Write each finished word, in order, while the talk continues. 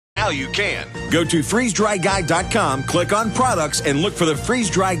Now you can. Go to freezedryguy.com, click on products, and look for the Freeze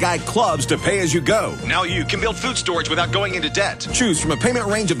Dry Guy clubs to pay as you go. Now you can build food storage without going into debt. Choose from a payment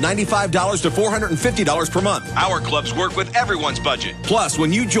range of $95 to $450 per month. Our clubs work with everyone's budget. Plus,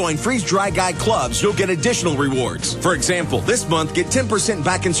 when you join Freeze Dry Guy clubs, you'll get additional rewards. For example, this month, get 10%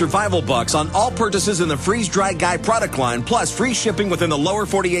 back in survival bucks on all purchases in the Freeze Dry Guy product line, plus free shipping within the lower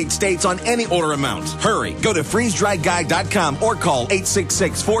 48 states on any order amount. Hurry, go to freezedryguy.com or call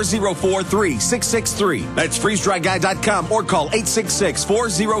 866-404-3663. That's freezedryguy.com or call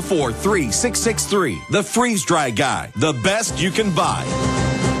 866-404-3663. The Freeze Dry Guy, the best you can buy.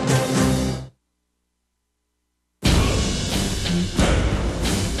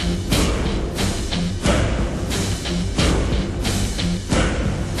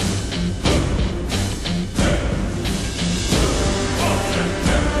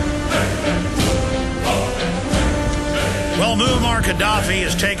 Muammar Gaddafi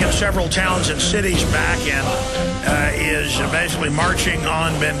has taken several towns and cities back and is basically marching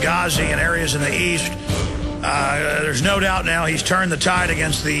on Benghazi and areas in the east. There's no doubt now he's turned the tide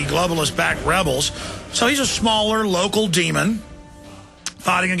against the globalist-backed rebels. So he's a smaller local demon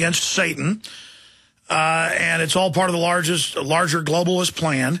fighting against Satan. And it's all part of the larger globalist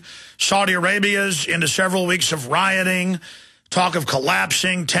plan. Saudi Arabia's into several weeks of rioting, talk of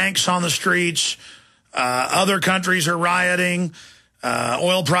collapsing, tanks on the streets. Other countries are rioting.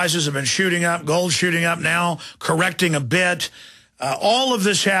 Oil prices have been shooting up, gold shooting up now, correcting a bit. All of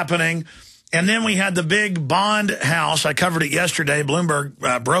this happening. And then we had the big bond house. I covered it yesterday.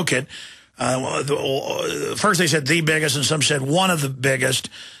 Bloomberg broke it. First they said the biggest, and some said one of the biggest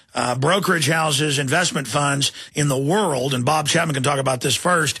brokerage houses, investment funds in the world, and Bob Chapman can talk about this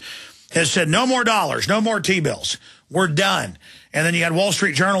first, has said no more dollars, no more T-bills. We're done. And then you had Wall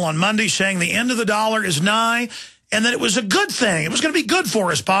Street Journal on Monday saying the end of the dollar is nigh, and that it was a good thing. It was going to be good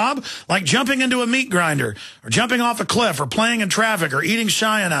for us, Bob, like jumping into a meat grinder or jumping off a cliff or playing in traffic or eating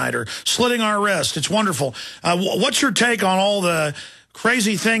cyanide or slitting our wrist. It's wonderful. What's your take on all the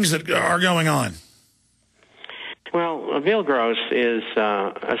crazy things that are going on? Well, Bill Gross is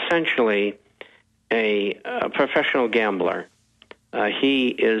essentially a professional gambler. He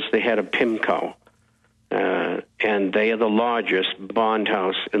is the head of PIMCO. And they are the largest bond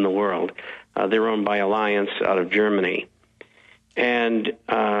house in the world. They're owned by Alliance out of Germany. And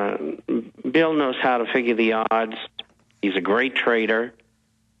Bill knows how to figure the odds. He's a great trader,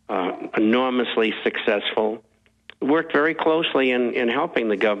 enormously successful, worked very closely in helping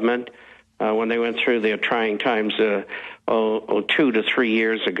the government when they went through their trying times 2 to 3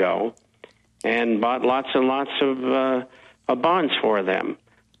 years ago, and bought lots and lots of bonds for them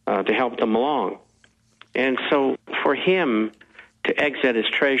to help them along. And so for him to exit his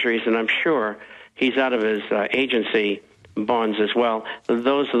treasuries, and I'm sure he's out of his agency bonds as well,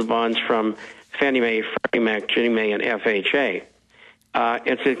 those are the bonds from Fannie Mae, Freddie Mac, Ginnie Mae, and FHA.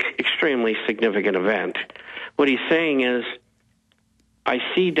 It's an extremely significant event. What he's saying is, I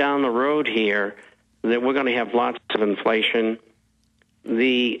see down the road here that we're going to have lots of inflation.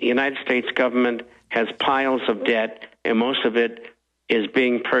 The United States government has piles of debt, and most of it is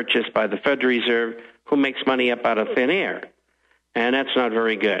being purchased by the Federal Reserve, who makes money up out of thin air. And that's not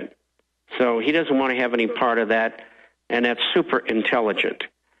very good. So he doesn't want to have any part of that, and that's super intelligent.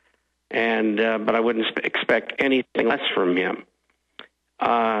 And but I wouldn't expect anything less from him.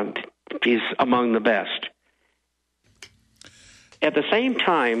 He's among the best. At the same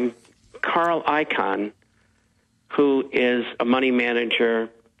time, Carl Icahn, who is a money manager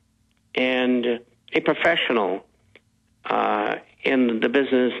and a professional in the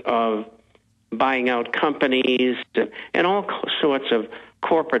business of buying out companies and all sorts of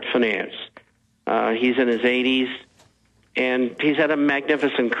corporate finance. He's in his 80s, and he's had a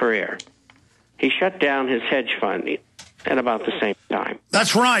magnificent career. He shut down his hedge fund at about the same time.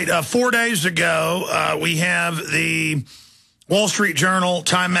 That's right. 4 days ago, we have the Wall Street Journal,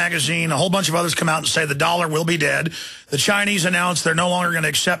 Time Magazine, a whole bunch of others come out and say the dollar will be dead. The Chinese announced they're no longer going to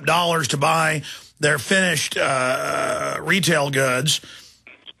accept dollars to buy their finished retail goods.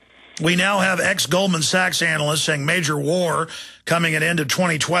 We now have ex-Goldman Sachs analysts saying major war coming at end of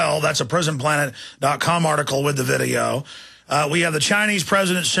 2012. That's a PrisonPlanet.com article with the video. We have the Chinese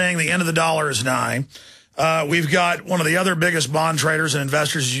president saying the end of the dollar is nigh. We've got one of the other biggest bond traders and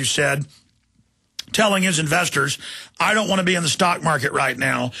investors, as you said, telling his investors, I don't want to be in the stock market right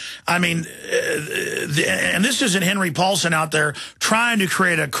now. I mean, and this isn't Henry Paulson out there trying to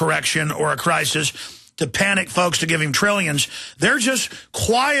create a correction or a crisis to panic folks to give him trillions. They're just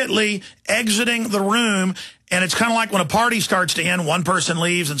quietly exiting the room And it's kind of like when a party starts to end, one person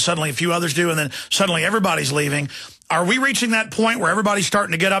leaves and suddenly a few others do, and then suddenly everybody's leaving. Are we reaching that point where everybody's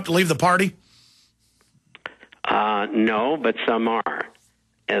starting to get up to leave the party? No, but some are.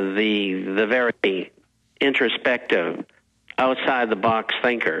 The very introspective, outside-the-box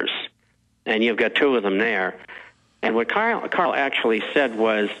thinkers, and you've got two of them there. And what Carl actually said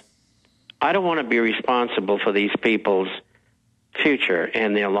was, I don't want to be responsible for these people's future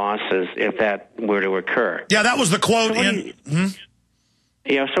and their losses if that were to occur. Yeah, that was the quote. So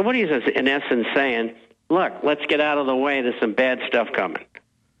what he's in essence saying, look, let's get out of the way. There's some bad stuff coming.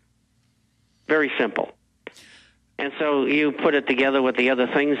 Very simple. And so you put it together with the other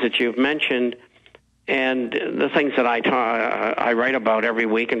things that you've mentioned and the things that I write about every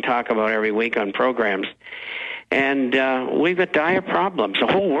week and talk about every week on programs. And we've got dire problems. The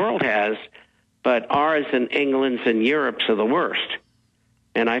whole world has, but ours and England's and Europe's are the worst.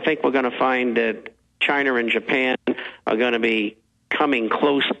 And I think we're going to find that China and Japan are going to be coming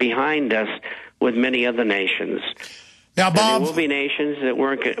close behind us with many other nations. Now, Bob, and there will be nations that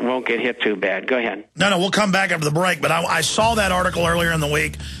won't get hit too bad. Go ahead. No, we'll come back after the break. But I saw that article earlier in the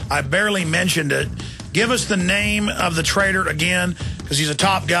week. I barely mentioned it. Give us the name of the trader again, because he's a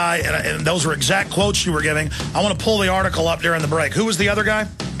top guy, and those are exact quotes you were giving. I want to pull the article up during the break. Who was the other guy?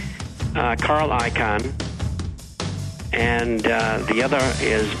 Carl Icahn. And the other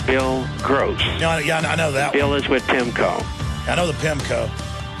is Bill Gross. Yeah, I know that Bill one. is with PIMCO. I know the PIMCO.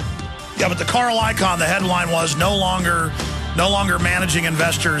 Yeah, but the Carl Icahn, the headline was no longer managing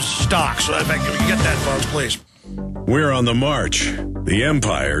investors' stocks. So I think you get that, folks, please. We're on the march. The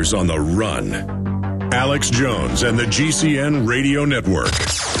empire's on the run. Alex Jones and the GCN Radio Network.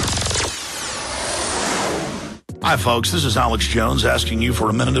 Hi, folks. This is Alex Jones asking you for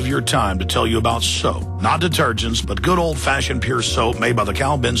a minute of your time to tell you about soap. Not detergents, but good old-fashioned pure soap made by the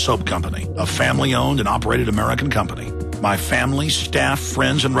Cal Ben Soap Company, a family-owned and operated American company. My family, staff,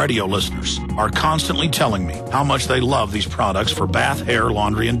 friends, and radio listeners are constantly telling me how much they love these products for bath, hair,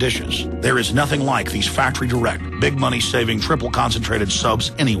 laundry, and dishes. There is nothing like these factory-direct, big money-saving, triple-concentrated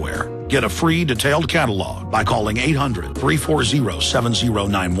soaps anywhere. Get a free detailed catalog by calling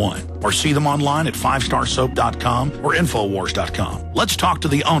 800-340-7091 or see them online at 5starsoap.com or Infowars.com. Let's talk to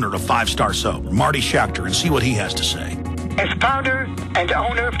the owner of 5 Star Soap, Marty Schachter, and see what he has to say. As founder and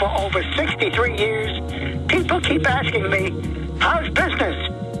owner for over 63 years, people keep asking me, how's business?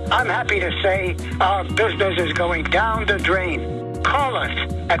 I'm happy to say our business is going down the drain. Call us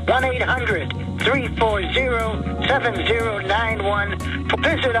at 1-800-340-7091.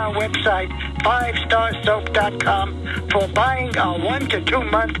 Visit our website, 5starsoap.com, for buying our 1 to 2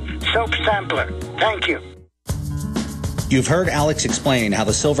 month soap sampler. Thank you. You've heard Alex explain how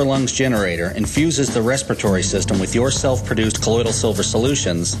the Silver Lungs generator infuses the respiratory system with your self-produced colloidal silver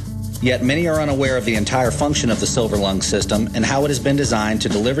solutions, yet many are unaware of the entire function of the Silver Lungs system and how it has been designed to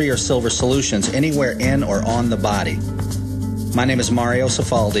deliver your silver solutions anywhere in or on the body. My name is Mario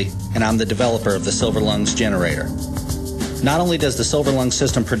Cifaldi, and I'm the developer of the Silver Lungs generator. Not only does the Silver Lungs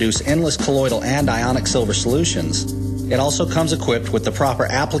system produce endless colloidal and ionic silver solutions, it also comes equipped with the proper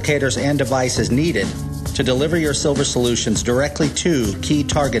applicators and devices needed to deliver your silver solutions directly to key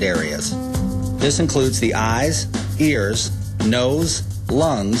target areas. This includes the eyes, ears, nose,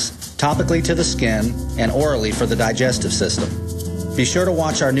 lungs, topically to the skin, and orally for the digestive system. Be sure to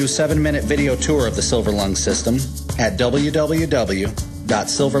watch our new 7-minute video tour of the Silver Lungs system at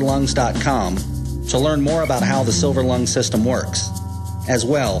www.silverlungs.com to learn more about how the Silver Lungs system works. As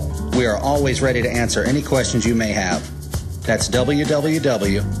well, we are always ready to answer any questions you may have. That's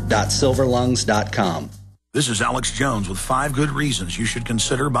www.silverlungs.com. This is Alex Jones with 5 good reasons you should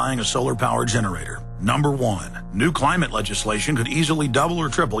consider buying a solar power generator. Number 1, new climate legislation could easily double or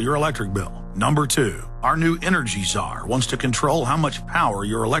triple your electric bill. Number 2, our new energy czar wants to control how much power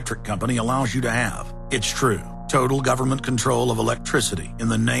your electric company allows you to have. It's true. Total government control of electricity in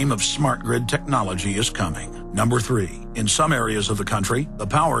the name of smart grid technology is coming. Number 3, in some areas of the country, the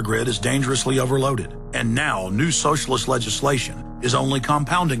power grid is dangerously overloaded. And now new socialist legislation is only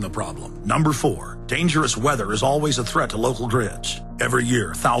compounding the problem. Number 4, dangerous weather is always a threat to local grids. Every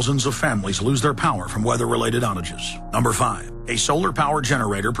year, thousands of families lose their power from weather-related outages. Number 5, a solar power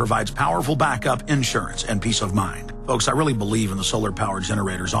generator provides powerful backup insurance and peace of mind. Folks, I really believe in the solar power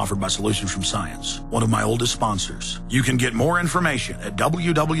generators offered by Solutions from Science, one of my oldest sponsors. You can get more information at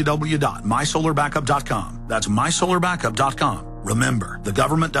www.mysolarbackup.com. That's mysolarbackup.com. Remember, the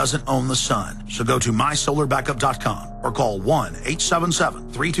government doesn't own the sun, so go to mysolarbackup.com or call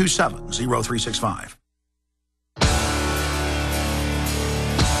 1-877-327-0365.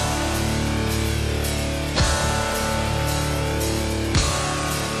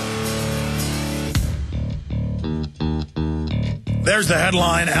 There's the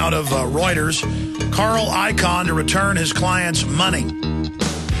headline out of Reuters. Carl Icahn to return his client's money.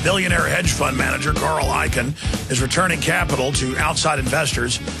 Billionaire hedge fund manager Carl Icahn is returning capital to outside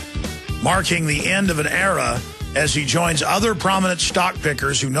investors, marking the end of an era as he joins other prominent stock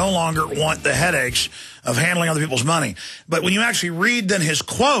pickers who no longer want the headaches of handling other people's money. But when you actually read then his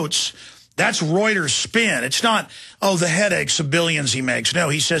quotes, that's Reuters' spin. It's not, oh, the headaches of billions he makes. No,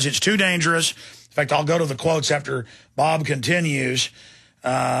 he says it's too dangerous. In fact, I'll go to the quotes after Bob continues. He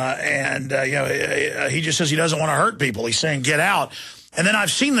just says he doesn't want to hurt people. He's saying, get out. And then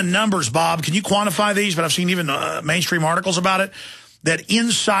I've seen the numbers, Bob. Can you quantify these? But I've seen even mainstream articles about it, that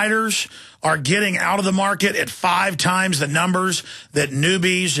insiders are getting out of the market at 5 times the numbers that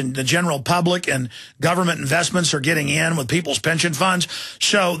newbies and the general public and government investments are getting in with people's pension funds.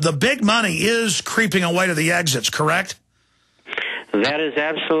 So the big money is creeping away to the exits, correct? That is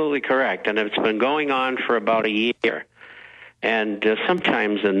absolutely correct, and it's been going on for about a year. And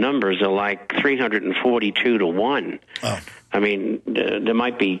sometimes the numbers are like 342 to 1. Oh. I mean, there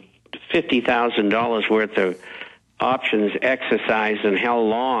might be $50,000 worth of options exercised and how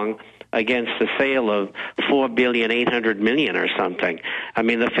long against the sale of $4.8 billion or something. I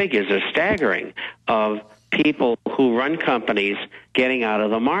mean, the figures are staggering of people who run companies getting out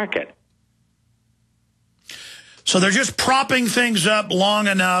of the market. So they're just propping things up long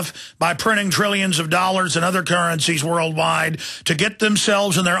enough by printing trillions of dollars and other currencies worldwide to get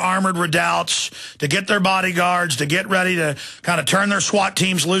themselves in their armored redoubts, to get their bodyguards, to get ready to kind of turn their SWAT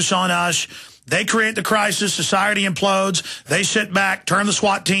teams loose on us. They create the crisis, society implodes, they sit back, turn the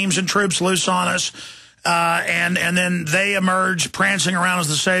SWAT teams and troops loose on us, and then they emerge prancing around as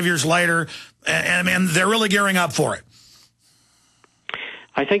the saviors later, and they're really gearing up for it.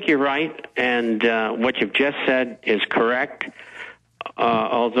 I think you're right, and what you've just said is correct,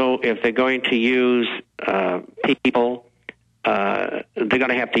 although if they're going to use people, they're going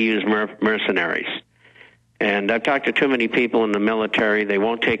to have to use mercenaries. And I've talked to too many people in the military. They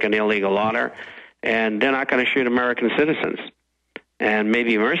won't take an illegal order, and they're not going to shoot American citizens. And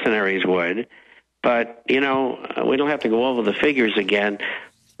maybe mercenaries would, but, you know, we don't have to go over the figures again.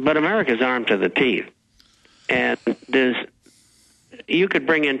 But America's armed to the teeth. And you could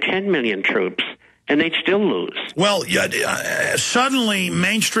bring in 10 million troops, and they'd still lose. Well, suddenly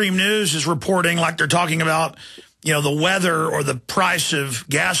mainstream news is reporting like they're talking about, you know, the weather or the price of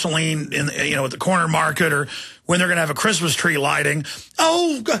gasoline in, you know, at the corner market, or when they're going to have a Christmas tree lighting.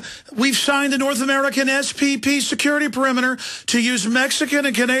 Oh, we've signed the North American SPP security perimeter to use Mexican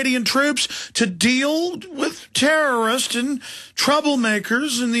and Canadian troops to deal with terrorists and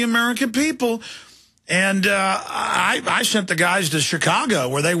troublemakers and the American people. And I sent the guys to Chicago,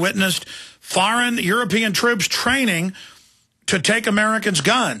 where they witnessed foreign European troops training to take Americans'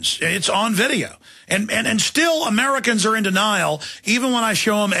 guns. It's on video. And still Americans are in denial. Even when I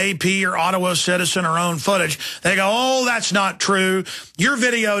show them AP or Ottawa Citizen or OWN footage, they go, oh, that's not true. Your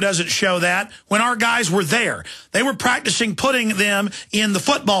video doesn't show that. When our guys were there, they were practicing putting them in the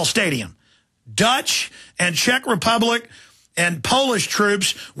football stadium. Dutch and Czech Republic and Polish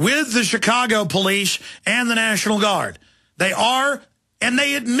troops with the Chicago police and the National Guard. They are, and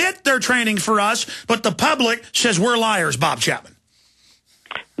they admit they're training for us, but the public says we're liars, Bob Chapman.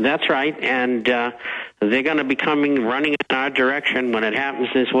 That's right, and they're going to be running in our direction. When it happens,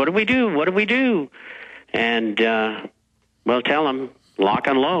 is what do we do? What do we do? And we'll tell them, lock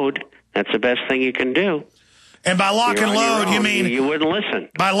and load. That's the best thing you can do. And by lock and load, you mean... You wouldn't listen.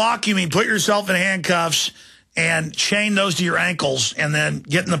 By lock, you mean put yourself in handcuffs and chain those to your ankles and then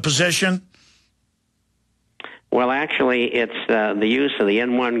get in the position? Well, actually, it's the use of the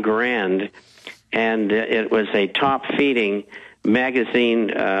N1 Garand, and it was a top-feeding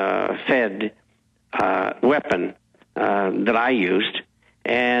magazine-fed weapon that I used.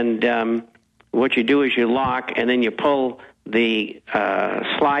 And what you do is you lock, and then you pull the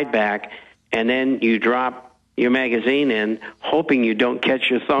slide back, and then you drop your magazine in, hoping you don't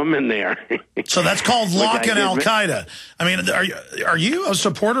catch your thumb in there. So that's called locking Al-Qaeda. I mean, are you a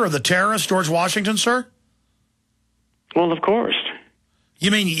supporter of the terrorist George Washington, sir? Well, of course.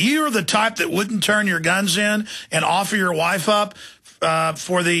 You mean you're the type that wouldn't turn your guns in and offer your wife up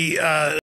for the